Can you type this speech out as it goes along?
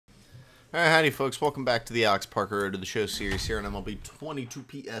Alright, howdy folks, welcome back to the Alex Parker Road to the Show series here on MLB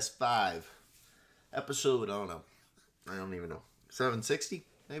 22PS5. Episode, I don't even know, 760,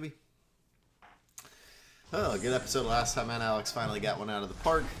 maybe? Oh, a good episode last time, and Alex finally got one out of the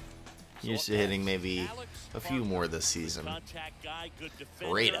park. Used to hitting maybe a few more this season.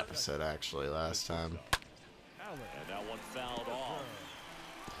 Great episode, actually, last time.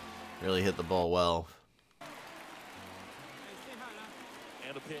 Really hit the ball well.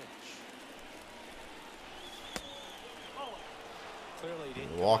 And a pitch.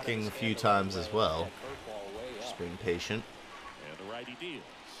 Walking a few times as well. Just being patient. And the righty deals.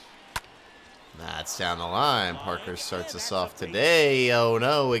 That's down the line. Parker starts us off today. Oh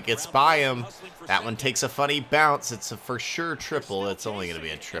no, it gets by him. That one takes a funny bounce. It's a for sure triple. It's only going to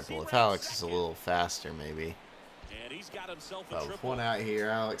be a triple. If Alex is a little faster, maybe. Oh, with one out here,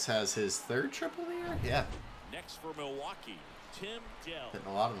 Alex has his third triple here? Yeah. Next for Milwaukee, Tim Dell. Hitting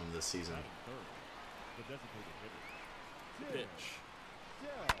a lot of them this season. Pitch.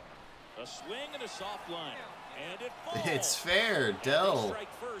 A swing and a soft line. And it falls. It's fair. Dell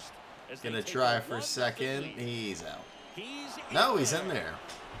gonna try for second. He's out. No, he's in there.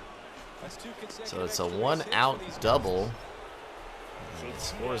 So it's a 1-out double. And it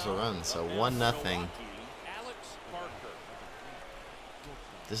scores a run. So 1-0.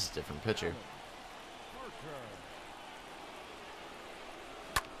 This is a different pitcher.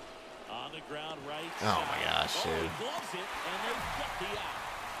 On the ground, right. Oh my gosh, dude.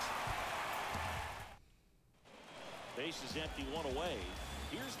 Base is empty, one away.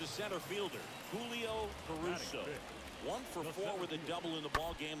 Here's the center fielder, Julio Caruso. 1 for 4 with a double in the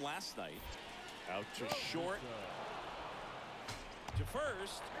ball game last night. Out to short. To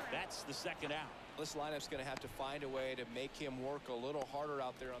first. That's the second out. This lineup's going to have to find a way to make him work a little harder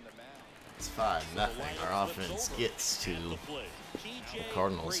out there on the mound. It's 5-0. Our offense gets to the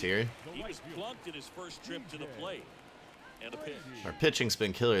Cardinals here. He was plunked in his first trip to the plate. And a pitch. Our pitching's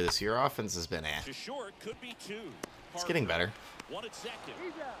been killer this year. Our offense has been To short, could be 2. It's getting better. One at second.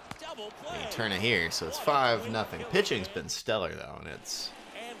 Double play. Turn it here, so it's 5-0. Pitching's been stellar though, and it's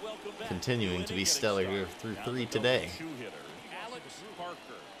continuing to be stellar here through 3 today. Alex Parker.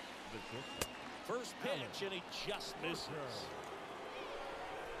 First pitch, and he just misses.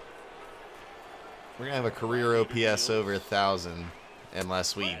 We're gonna have a career OPS over 1,000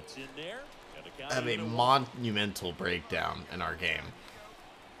 unless we have a monumental breakdown in our game.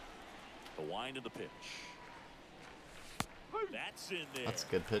 The wind of the pitch. That's in there. That's a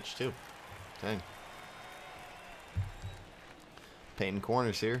good pitch too. Dang. Painting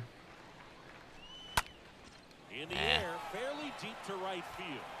corners here. In the air, fairly deep to right field.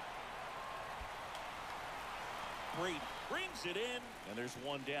 Brady brings it in, and there's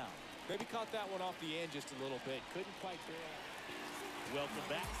one down. Maybe caught that one off the end just a little bit. Couldn't quite get it. Welcome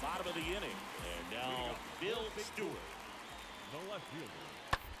back, bottom of the inning. And now Bill Stewart. The left fielder.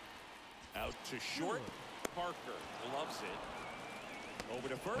 Out to short. Parker loves it. Over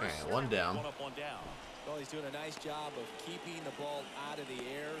to first. All right, one down. One up, one down. Well, he's doing a nice job of keeping the ball out of the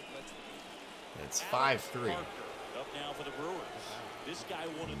air. It's 5-3. Up now for the Brewers. This guy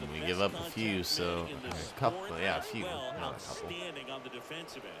one of the We best give up a few, so a couple, yeah, a few, well, not a couple. outstanding on the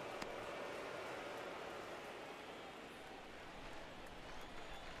defensive end.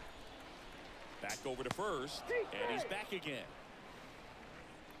 Back over to first, and he's back again.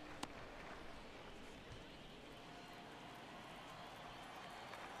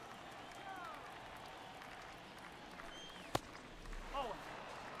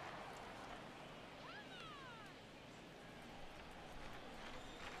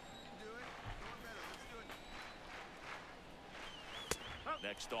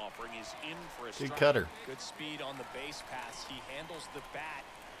 Next offering is in for a strike. Good cutter. Good speed on the base pass. He handles the bat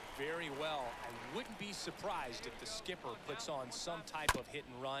very well. I wouldn't be surprised if the skipper puts on some type of hit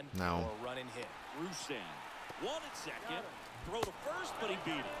and run or run and hit. Rusin, 1 at second. Throw to first, but he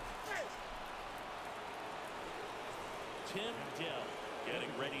beat it. Tim Dell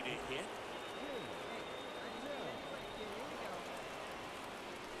getting ready to hit.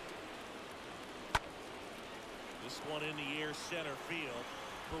 This one in the air, center field.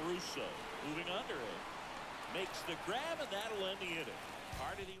 Caruso moving under it. Makes the grab, and that'll end the inning.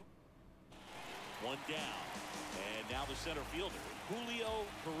 One down. And now the center fielder, Julio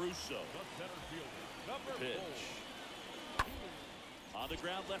Caruso. The center fielder, number 4. Pitch. On the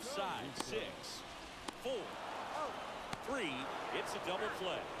ground left side. 6, 4, 3. It's a double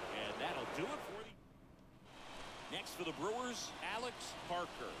play. And that'll do it for the... Next for the Brewers, Alex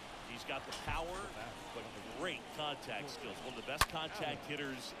Parker. He's got the power, but great contact skills. One of the best contact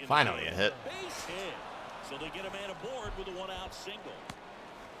hitters in Finally the game. a hit. Base hit. So they get a man aboard with a 1-out single.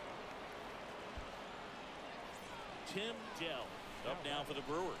 Tim Dell up now for the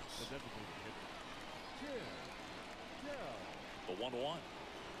Brewers. The 1-1.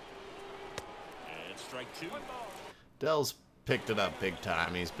 And strike two. Dell's picked it up big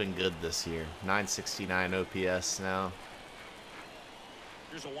time. He's been good this year. 969 OPS now.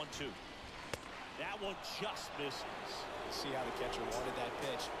 Here's a 1-2. That one just misses. See how the catcher wanted that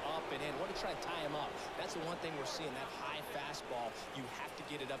pitch up and in. Want to try to tie him up. That's the one thing we're seeing, that high fastball. You have to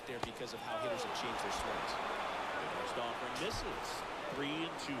get it up there because of how hitters have changed their swings. The next offering misses.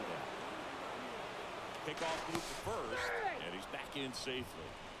 3-2 now. Pickoff move to first, and he's back in safely.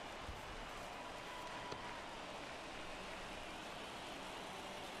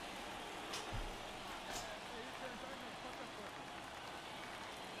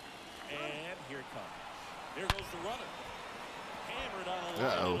 And here it comes. There goes the runner. Hammered on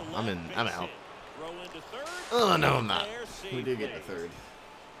a line. I'm out. Throw into third. Oh, no, I'm not. We do get the third.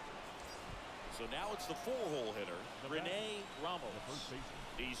 So now it's the 4-hole hitter, Rene Ramos.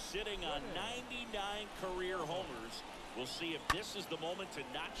 He's sitting on 99 career homers. We'll see if this is the moment to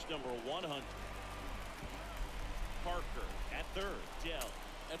notch number 100. Parker at third. Dell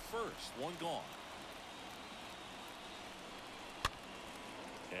at first. One gone.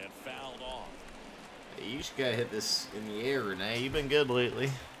 And fouled off. Hey, you just gotta hit this in the air, Renee. You've been good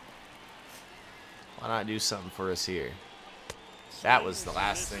lately. Why not do something for us here? That was the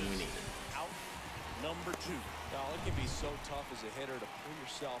last thing we needed. Out number 2. Well, it can be so tough as a hitter to pull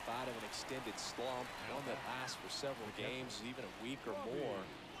yourself out of an extended slump, one that lasts for several games, even a week or more.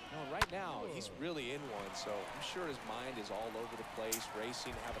 You know, right now, he's really in one, so I'm sure his mind is all over the place,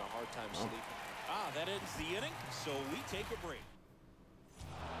 racing, having a hard time sleeping. That ends the inning, so we take a break.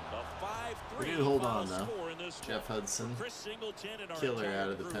 The 5-3 We do hold on, though. score in this Jeff one. Hudson, Chris Singleton and our killer entire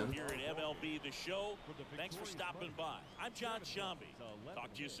out of the crew pen. here at MLB The Show. Thanks for stopping by. I'm John Shambi.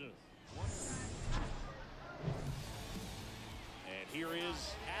 Talk to you soon. And here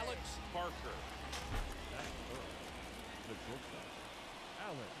is Alex Parker.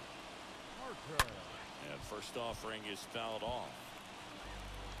 And first offering is fouled off.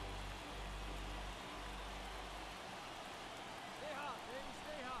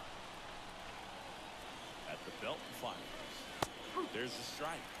 At the belt and fires. There's the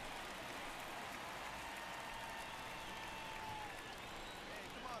strike.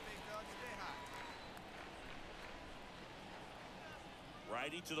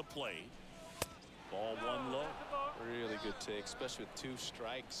 Righty to the plate. Ball one low. Really good take, especially with 2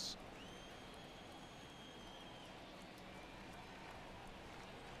 strikes.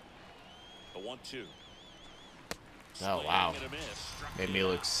 The 1-2. Oh, wow. Made me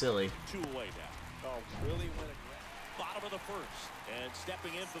look silly. 2 away now. Oh, really went aggressive. Bottom of the first. And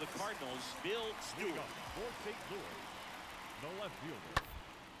stepping in for the Cardinals, Bill Stewart. No left fielder.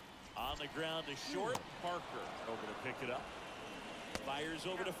 On the ground to short. Parker over to pick it up. Fires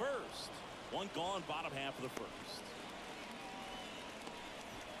over to first. One gone, bottom half of the first.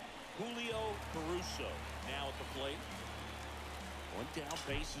 Julio Caruso now at the plate. One down,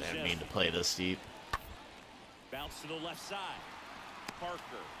 bases in. Didn't mean to play this deep. Bounce to the left side.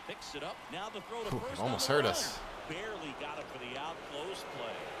 Parker picks it up. Now the throw to first. Almost hurt us. Barely got it for the out. Close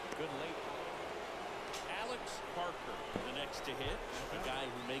play. Good late. Alex Parker, the next to hit. A guy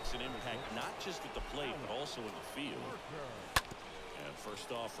who makes an impact not just at the plate, but also in the field. And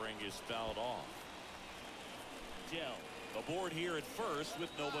first offering is fouled off. Dell aboard here at first with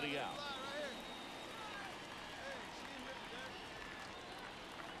nobody out.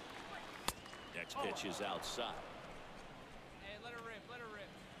 Next pitch is outside. Hey, let her rip, let her rip.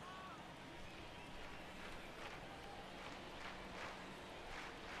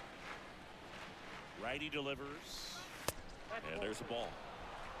 Righty delivers. And there's a ball.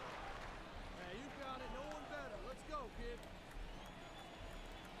 Hey, you got it. No one better. Let's go, kid.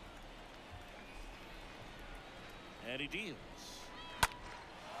 And he deals.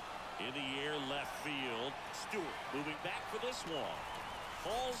 In the air, left field. Stewart moving back for this one.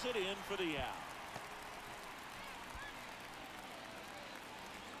 Falls it in for the out.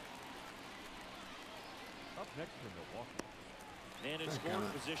 Up next for Milwaukee. And in scoring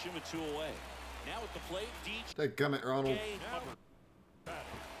position with 2 away. Now at the plate, DJ. Take comment, Ronald. Hubbard.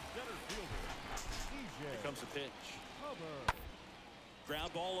 Center fielder. DJ. Here comes the pitch. Hubbard.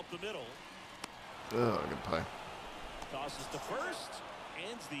 Ground ball up the middle. Oh, good play. Tosses to first.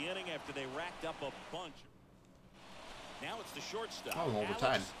 Ends the inning after they racked up a bunch. Now it's the shortstop. Oh,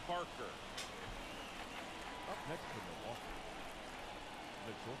 overtime. Alex Parker. Up next for Milwaukee.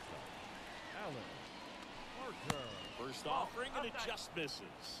 The shortstop. Alex Parker. First offering and it just misses.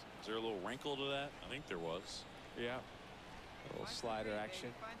 Is there a little wrinkle to that? I think there was. Yeah. A little slider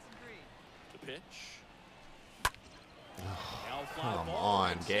action. The pitch. Now fly Come ball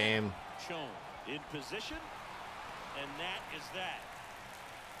on, and game. shown in position, and that is that.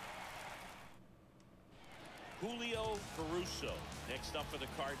 Julio Caruso next up for the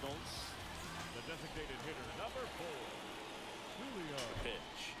Cardinals. The designated hitter, number 4. Julio.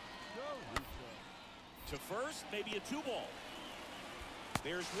 Pitch Caruso. to first, maybe a 2-ball.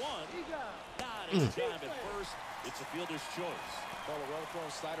 There's one. He got Not in time at first. It's a fielder's choice. Well, a well-thrown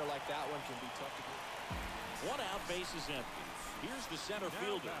slider like that one can be tough to get. 1 out, base is empty. Here's the center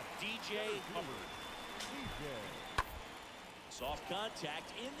fielder, DJ Hubbard. DJ. Soft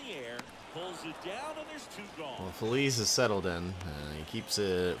contact in the air, pulls it down, and there's 2 gone. Well, Feliz is settled in. He keeps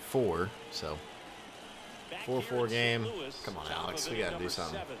it 4, so Back 4-4 here in game. St. Louis, Come on, top Alex, of we inning gotta do number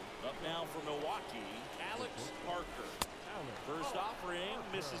something. 7. Up now for Milwaukee, Alex Parker. First offering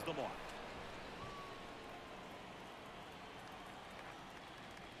misses the mark.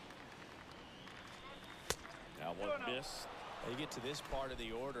 Now one miss. You get to this part of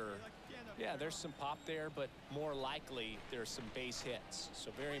the order. Yeah, there's some pop there, but more likely there's some base hits.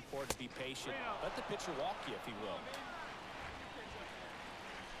 So very important to be patient. Let the pitcher walk you, if he will.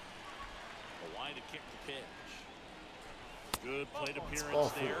 A line to kick the pitch. Good plate ball appearance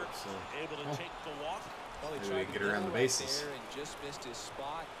four, there. so- Able to take the walk. Well, he Maybe tried we to get get around it the right bases. there and just missed his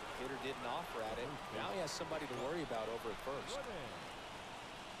spot. Hitter didn't offer at it. Now he has somebody to worry about over at first.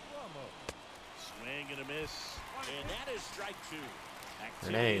 Swing and a miss. And that is strike 2.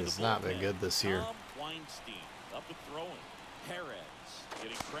 Activity Renee in the has not been bullpen. good this year. Tom Weinstein up and throwing. Perez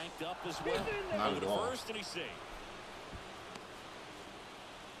getting cranked up as well. Not Over at to all. first, and he's safe.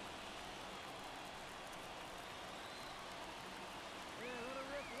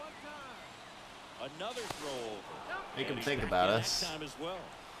 Another throw over. Make And him he's think back about in us. that time as well.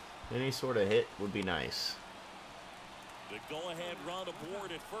 Any sort of hit would be nice. The go-ahead run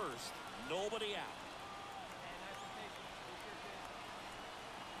aboard at first. Nobody out.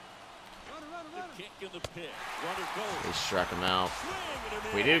 The kick and the pitch. Runner They goes. struck him out. Swing and a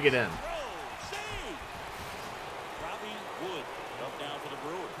miss. We do get in. Throw. Save. Robbie Wood up now for the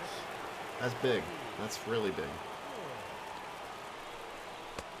Brewers. That's big. That's really big.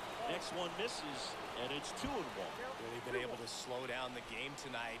 Next one misses, and it's 2-1. Really been able to slow down the game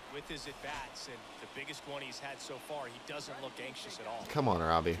tonight with his at-bats, and the biggest one he's had so far, he doesn't look anxious at all. Come on,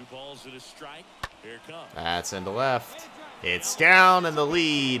 Robbie. 2 balls and a strike. Here it comes. That's into left. It's down, and the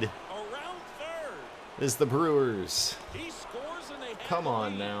lead Around third. is the Brewers. He scores, and they have Come the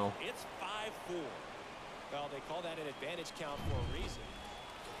on lead. now. It's 5-4. Well, they call that an advantage count for a reason.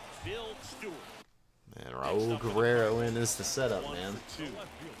 Bill Stewart. And Raul Guerrero in is the setup, 1 man. for 2.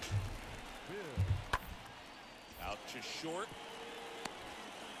 Out to short.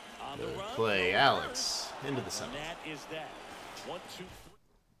 On the Good run. play, over Alex. Into the third. center. And that is that. 1, 2,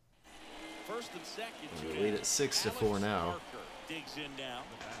 3. First and second. We 2 lead down. at 6-4 Alex now. Parker digs in now.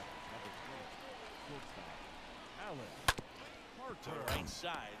 To the right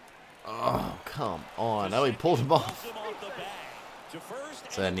side. Oh, come on. Oh, he pulled him Pulls off. him off the bag. To first,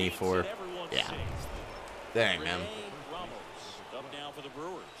 Is that and knee makes for? it. Everyone's Yeah. safe. Dang, man. Renee Ramos up now for the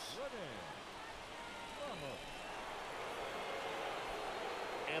Brewers.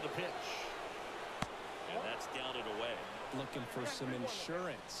 And the pitch. And that's down and away. Looking for some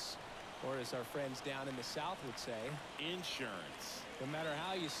insurance. Or as our friends down in the South would say, Insurance. no matter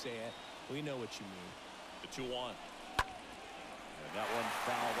how you say it, we know what you mean. The 2-1. And that one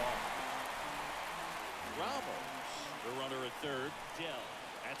fouled off. Ramos, the runner at third. Dell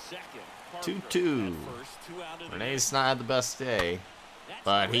at second. Parker 2-2. at first, 2 out in the Renee's not had the best day, That's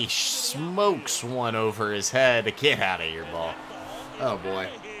but he ripped into the smokes outfield. one over his head. Get out of here, And ball. that ball is Oh, boy.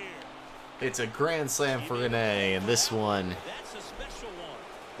 outta here. It's a grand slam for Renee, and this one That's a special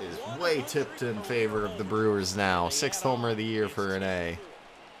one. is way tipped in favor of the Brewers now. 6th homer of the year for Renee.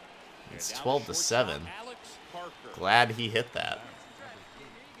 It's 12-7. Alex Parker. Glad he hit that.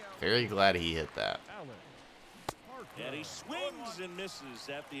 Very glad he hit that. And he swings and misses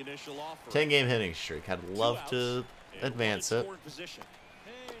at the initial offer. 10-game hitting streak. I'd 2 love outs, to and advance one in it. scoring position.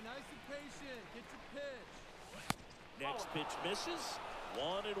 Hey, nice and patient. Get your pitch. Next pitch misses.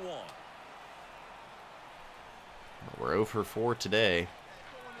 1-1. 0 for 4 today.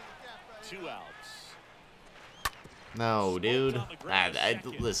 2 outs. No, dude.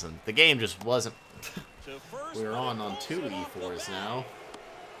 Listen, the game just wasn't. To first, We're but on it 2 rolls it off the E4s bat. now.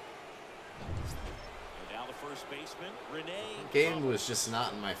 And now the first baseman, Renee. Game was just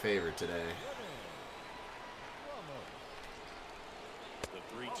not in my favor today. The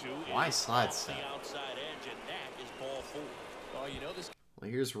 3-2 Why is slide off step? the outside edge, and that is ball 4. Well, you know this Well,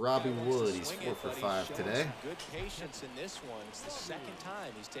 here's Robbie guy wants to Wood. He's swing 4 it, for but he's 5 showing today. some good patience in this one. It's the second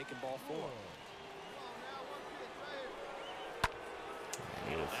time he's taken ball 4. And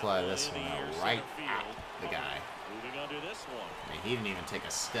he will fly this one right at the guy. Moving under this one. I mean, he didn't even take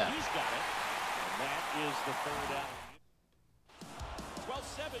a step. He's got it. And that is the third out.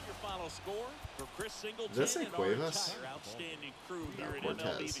 12-7 your final score for Chris Singleton. Does that say and our Cuevas? entire outstanding crew No, here at Cortez.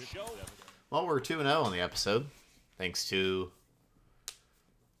 MLB The Show. Well, we're 2-0 on the episode, thanks to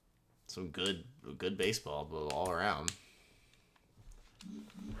some good baseball all around.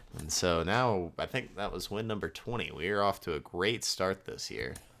 And so now I think that was win number 20. We are off to a great start this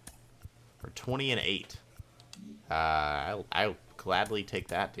year. We're 20-8. I'll gladly take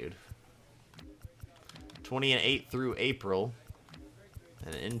that, dude. 20-8 through April.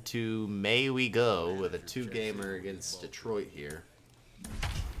 And into May we go with a 2-gamer against Detroit here.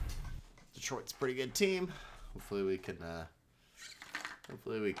 Detroit's a pretty good team. Hopefully we can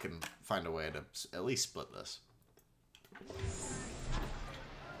find a way to at least split this.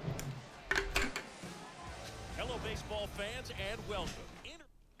 Hello, baseball fans, and welcome.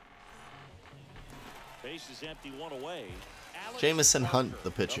 Base is empty, one away. Alex Jamison Parker Hunt,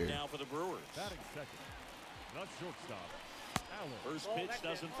 the pitcher. up now for the Brewers. Batting second. Not shortstop. Allen. First pitch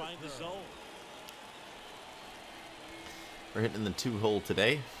doesn't find the zone. We're hitting the 2-hole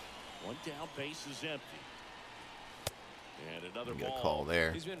today. One down, base is empty. And another Get a ball. call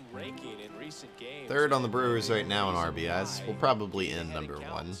there. He's been raking in recent games. Third on the Brewers right now in RBIs. We'll probably end number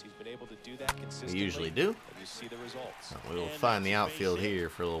 1. He's been able to do that We consistently, usually do. and you see the results. We will And find the that's a outfield base hit. here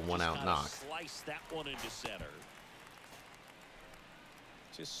for a little Just one-out gotta knock. Slice that one into center.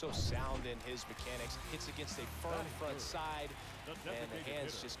 Just so sound in his mechanics. Hits against a firm front side, and the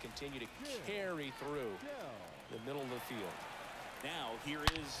hands just continue to carry through the middle of the field. Now here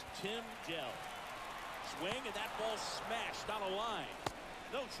is Tim Dell. Swing, and that ball smashed on a line.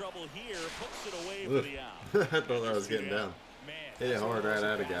 No trouble here. Puts it away for the out. I thought that was getting down. Man, Hit it hard right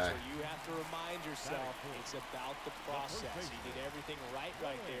at a guy. you have to remind yourself it's about the process. You did everything right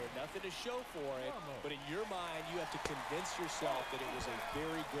there. Nothing to show for it. But in your mind, you have to convince yourself that it was a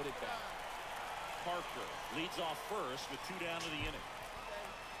very good at bat. Parker leads off first with 2 down to the inning.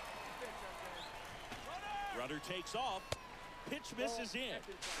 Runner takes off. Pitch misses in.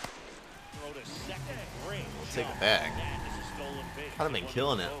 Throw to second. Great. We'll take it back. That is a stolen base. Kind of been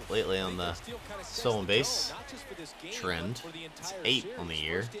killing it lately on the stolen base trend. It's 8 on the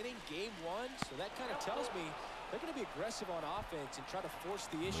year. Game 1, so that kind of tells me they're going to be aggressive on offense and try to force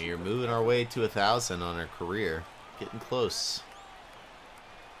the issue. We are moving our way to 1,000 on our career. Getting close.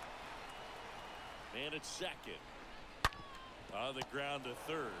 Man at second. On the ground to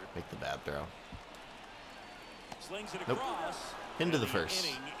third. Make the bad throw. Slings it Nope. across. Into And the first.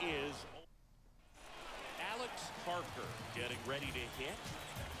 Inning is Alex Parker getting ready to hit.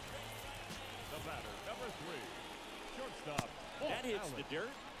 The batter, number 3. Shortstop. That hits Allen. the dirt,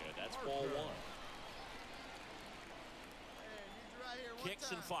 and that's ball 1.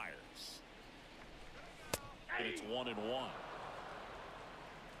 Kicks and fires. And it's 1-1.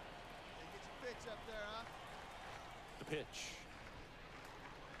 The pitch.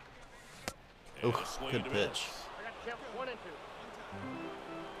 And Ooh, a swing good and a miss. pitch.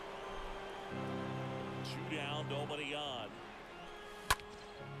 2 down, nobody on.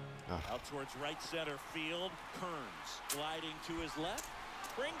 Oh. Out towards right center field. Kearns gliding to his left.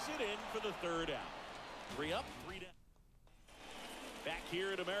 Brings it in for the 3rd out. 3 up, 3 down. Back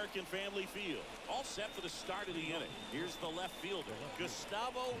here at American Family Field. All set for the start of the inning. Here's the left fielder,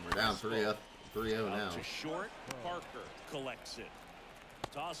 Gustavo. We're down 3-0 now. Out to short. Parker collects it.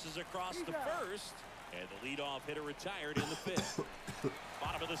 Tosses across the first. And the leadoff hitter retired in the 5th.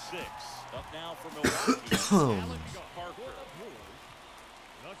 Bottom of the 6th. Up now for Milwaukee. Alex Parker.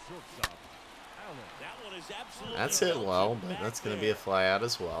 Not shortstop. Allen. That one is absolutely. That's hit belted well, but back that's going to there. be a fly out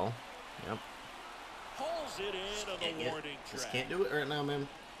as well. Yep. Pulls it in on the warning Just track. can't do it right now, man.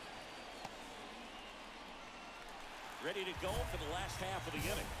 Ready to go for the last half of the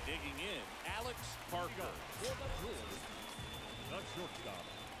inning. Digging in, Alex Parker. Not shortstop.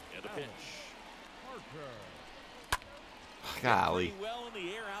 And the pitch. Parker. Golly. Pretty well in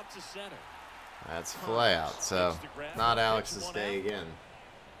the air out to center. That's fly out, so not Alex's day again.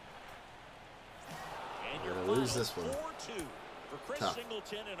 And We're your gonna lose final this one. 4-2 for Chris Tough.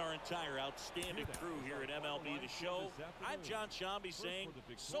 Singleton and our entire outstanding crew here at MLB The Show. I'm John Shambi saying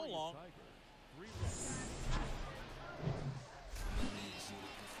so long.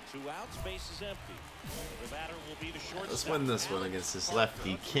 2 outs, base is empty. The batter will be the shortstop. Let's win this one Alex against this Parker.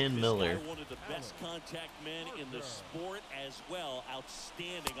 lefty, Ken Miller. This guy, one of the best contact men in the sport as well.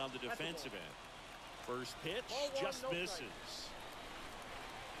 Outstanding on the defensive end. First pitch just misses.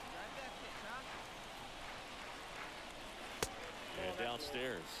 And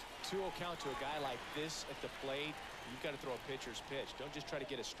downstairs. 2-0 count to a guy like this at the plate, you've got to throw a pitcher's pitch. Don't just try to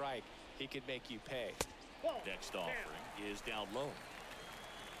get a strike. He could make you pay. Next offering is down low.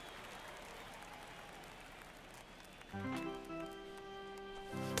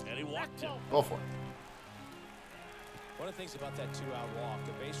 And he walked him. Go for it. One of the things about that 2-out walk,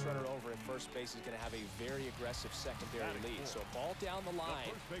 the base runner over at first base is going to have a very aggressive secondary lead. So a ball down the line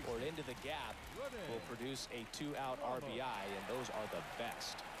or into the gap will produce a 2-out RBI, and those are the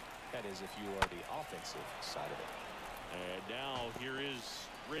best. That is if you are the offensive side of it. And now here is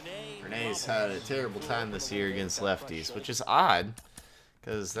Rene. Rene's had a terrible time this year against lefties, which is odd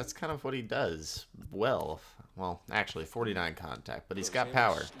because that's kind of what he does well. Well, actually, 49 contact, but he's got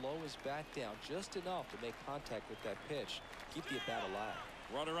power. Slow his bat down just enough to make contact with that pitch. Keep the at-bat alive.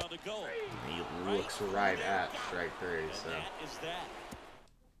 Runner on the goal. He looks right at strike three, so. That is that.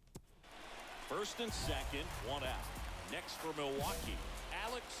 First and second, 1 out. Next for Milwaukee,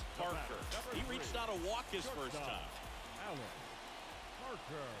 Alex Parker. He reached out a walk his first time. Alex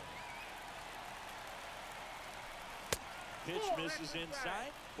Parker. Pitch misses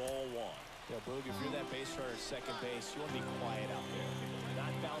inside. Ball 1. Yeah, Boog, if you're that base runner at second base, you want to be quiet out there.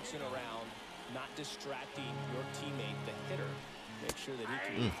 Not bouncing around, not distracting your teammate, the hitter. Make sure that he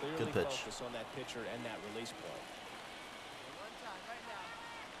can clearly focus on that pitcher and that release point.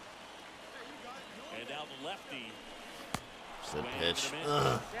 And now the lefty. Good pitch.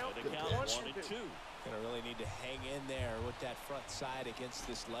 The count 1-2. Gonna really need to hang in there with that front side against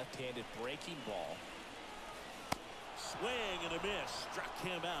this left-handed breaking ball. Swing and a miss. Struck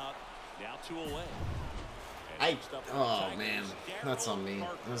him out. Now 2 away. Oh man, that's on me.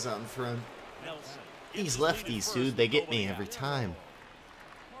 I was out in front. These lefties, dude, they get me every time.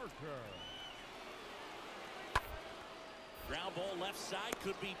 Ground ball left side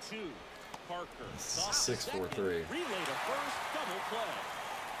could be 2. Parker. 6-4-3. Relay to first, double play.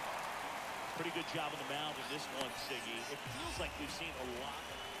 Pretty good job on the mound in this one, Siggy. It feels like we've seen a lot.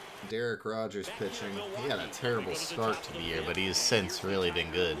 Derek Rogers pitching. He had a terrible start to the year, but he has since really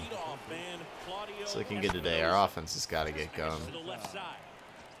been good. So looking good today. Our offense has got to get going.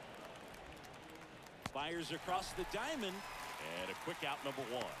 Fires across the diamond, and a quick out, number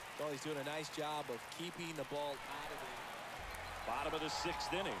 1. Well, he's doing a nice job of keeping the ball out of it. Bottom of the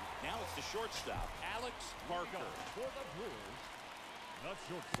 6th inning. Now it's the shortstop, Alex Parker. For the Brewers, the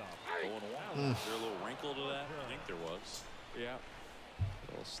shortstop. 0-1. Is there a little wrinkle to that? I think there was. Yeah.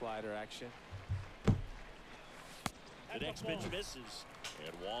 A little slider action. The next pitch misses.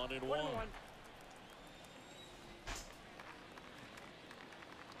 And 1-1.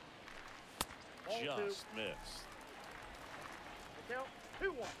 Just missed. The count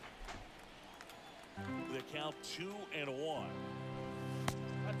 2-1. The count 2-1.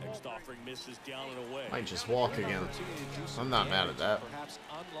 Next offering misses down and away. Might just walk again. I'm not mad at that. Perhaps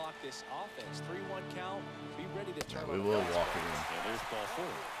unlock this offense. 3-1 count. Be ready to turn. We will walk again. And there's ball 4.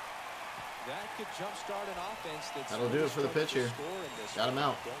 That could jumpstart an offense that's That'll do it for the pitcher. Got him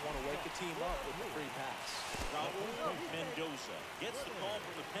out. Don't want to wake the team up with the free pass. Raul Mendoza gets the call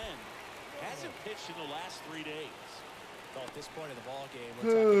from the pen. Hasn't pitched in the last 3 days. Well, at this point of the ball game,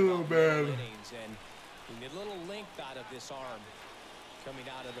 we're talking about innings, and we need a little length out of this arm coming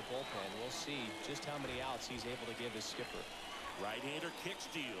out of the bullpen. We'll see just how many outs he's able to give his skipper. Right-hander kick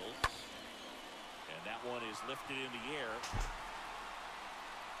steals, and that one is lifted in the air.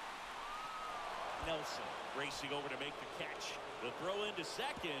 Nelson racing over to make the catch. The throw into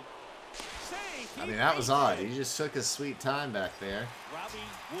second. I mean, that was odd. He just took his sweet time back there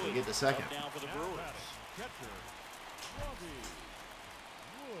to get the second. Down for the Brewers.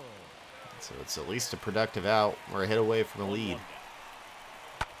 So it's at least a productive out. We're a hit away from a lead. And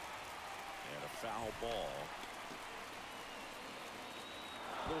a foul ball.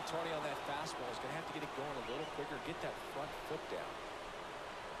 A little Tony on that fastball is going to have to get it going a little quicker. Get that front foot down.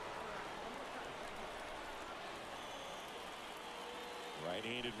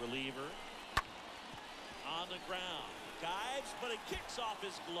 Right-handed reliever. On the ground. Dives, but it kicks off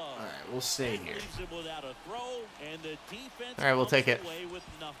his glove. All right, we'll stay here. Leaves him without a throw, and the defense All right, we'll take it. away with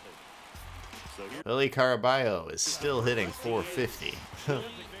nothing. So Billy Caraballo is still hitting 450.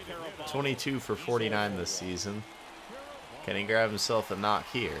 22 for 49 this season. Can he grab himself a knock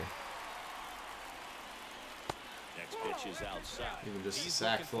here? Next pitch is outside. Even just a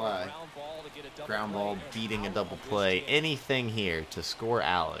sac fly. Ground ball beating a double play. Anything here to score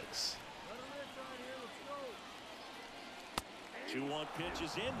Alex. 2-1 pitch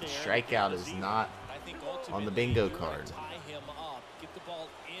is in there. Strikeout is not on the bingo card. Tie him up, get the ball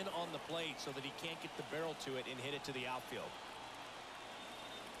in on the plate so that he can't get the barrel to it and hit it to the outfield.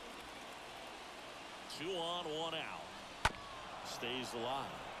 2 on, 1 out. Stays alive.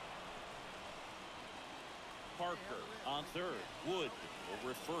 Parker on third. Wood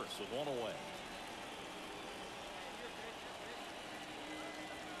over at first with one away.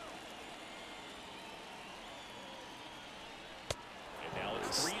 And now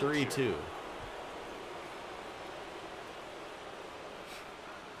it's 3-2.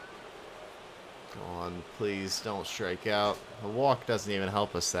 Go on, please don't strike out. The walk doesn't even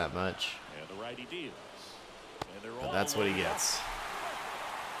help us that much. And the righty deals. And they're But that's what he gets.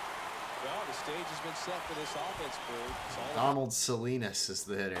 Well, the stage has been set for this offense, Boo. It's all about Donald Salinas is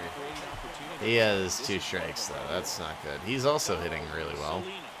the hitter. creating opportunity. He has 2 strikes, though. That's not good. He's also hitting really well.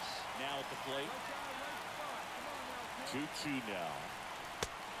 Salinas now at the plate. 2-2 now.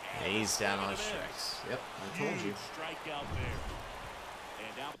 And he's down on strikes. Yep, I told you. Strikeout there.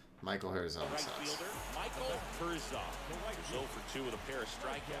 And now Michael Herzog right sucks. fielder Michael Herzog. He's 0 for 2 with a pair of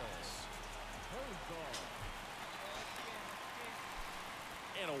strikeouts.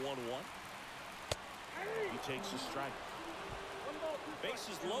 And a 1-1. He takes a strike.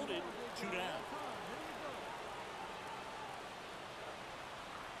 Bases loaded, 2 down.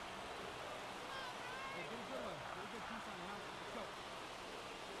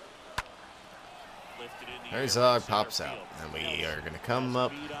 Lifted in the Herzog air, pops center out, field. and we are going to come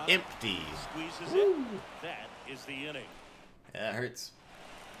up empty. Squeezes it. That is the inning. That hurts.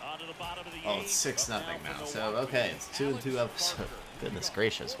 On to the bottom of the Oh, it's 8th. 6-0 Up now. from So, Milwaukee, okay, it's 2-2 Alex episode. Parker. Goodness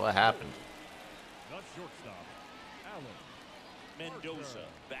gracious, what happened? Not shortstop. Allen. Mendoza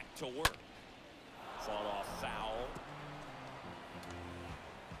back to work. Fought off foul.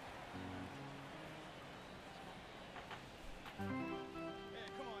 Come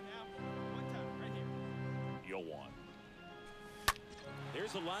on now. One time, right here. Yoan.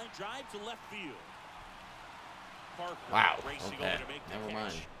 There's a line drive to left field. Parker Wow, racing okay, over to make the never catch.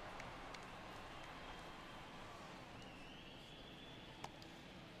 mind.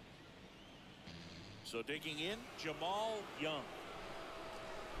 So digging in, Jamal Young.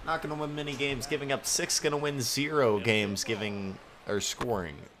 Not going to win many games, giving up 6, going to win 0 games, giving, or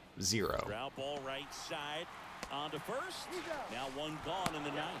scoring 0. Ground ball right side. On to first. Now one gone in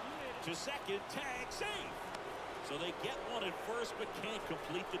the ninth. To second, tag safe. So they get one at first, but can't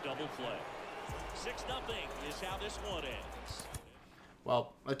complete the double play. 6-0 is how this one ends.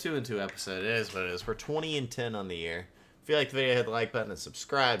 Well, a 2-2 episode. It is what it is. We're 20-10 on the year. If you like the video, hit the like button and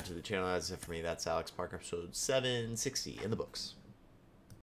subscribe to the channel. That's it for me. That's Alex Parker, episode 760 in the books.